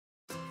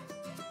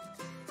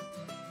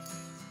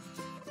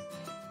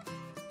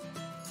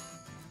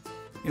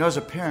You know, as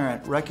a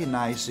parent,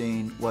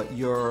 recognizing what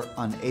you're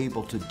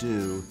unable to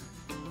do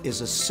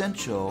is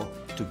essential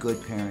to good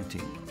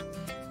parenting.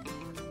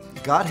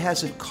 God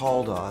hasn't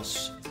called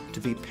us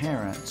to be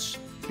parents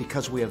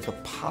because we have the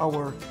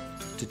power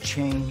to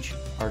change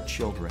our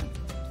children.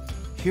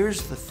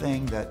 Here's the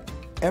thing that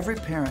every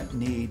parent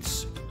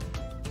needs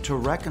to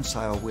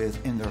reconcile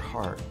with in their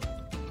heart.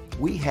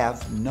 We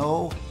have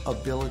no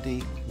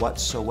ability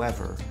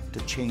whatsoever to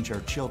change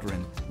our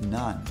children,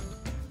 none.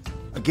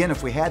 Again,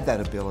 if we had that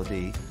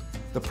ability,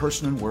 the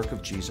person and work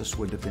of Jesus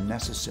would have been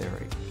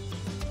necessary.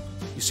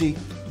 You see,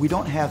 we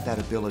don't have that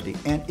ability,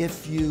 and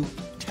if you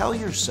tell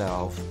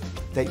yourself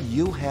that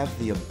you have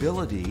the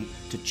ability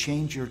to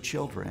change your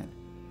children,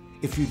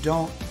 if you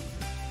don't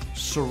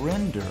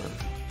surrender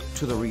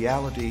to the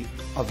reality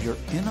of your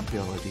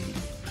inability,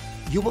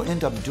 you will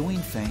end up doing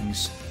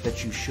things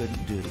that you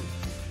shouldn't do.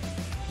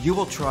 You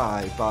will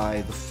try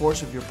by the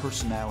force of your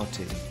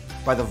personality,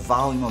 by the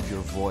volume of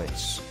your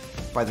voice,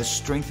 by the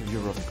strength of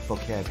your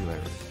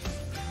vocabulary,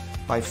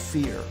 by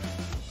fear,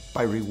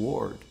 by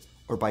reward,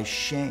 or by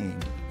shame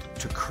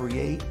to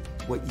create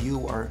what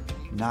you are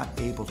not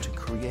able to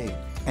create.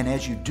 And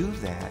as you do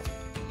that,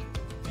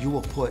 you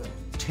will put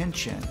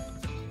tension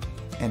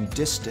and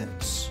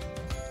distance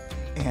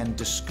and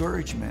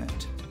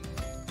discouragement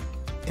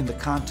in the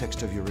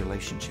context of your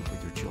relationship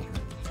with your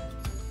children.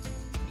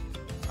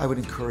 I would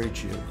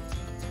encourage you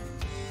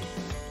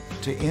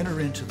to enter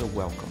into the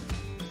welcome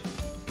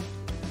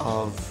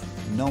of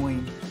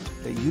knowing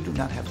that you do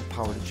not have the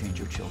power to change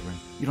your children.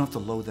 You don't have to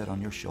load that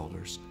on your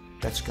shoulders.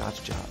 That's God's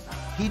job.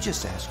 He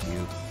just asked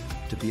you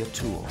to be a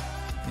tool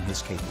in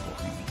His capable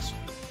hands.